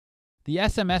The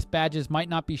SMS badges might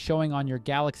not be showing on your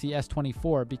Galaxy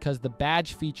S24 because the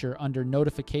badge feature under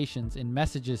Notifications in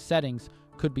Messages settings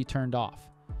could be turned off.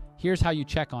 Here's how you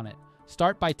check on it.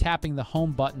 Start by tapping the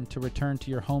Home button to return to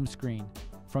your home screen.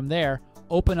 From there,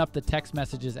 open up the Text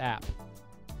Messages app.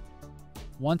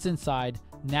 Once inside,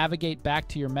 navigate back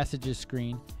to your Messages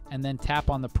screen and then tap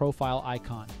on the profile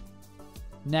icon.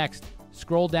 Next,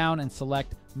 scroll down and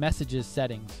select Messages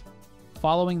Settings.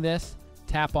 Following this,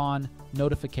 tap on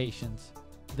Notifications.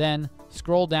 Then,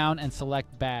 scroll down and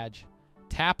select Badge.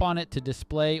 Tap on it to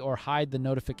display or hide the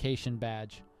notification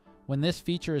badge. When this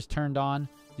feature is turned on,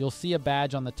 you'll see a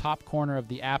badge on the top corner of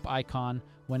the app icon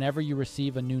whenever you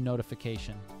receive a new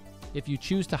notification. If you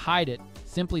choose to hide it,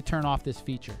 simply turn off this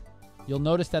feature. You'll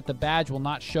notice that the badge will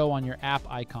not show on your app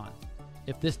icon.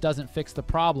 If this doesn't fix the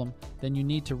problem, then you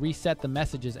need to reset the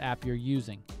Messages app you're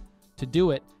using. To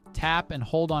do it, tap and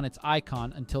hold on its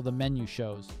icon until the menu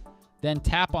shows. Then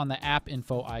tap on the app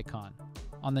info icon.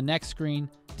 On the next screen,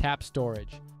 tap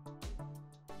Storage.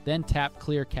 Then tap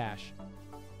Clear Cache,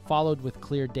 followed with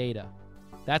Clear Data.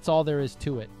 That's all there is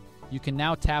to it. You can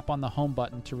now tap on the Home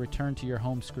button to return to your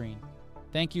home screen.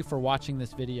 Thank you for watching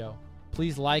this video.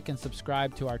 Please like and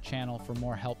subscribe to our channel for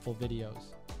more helpful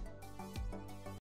videos.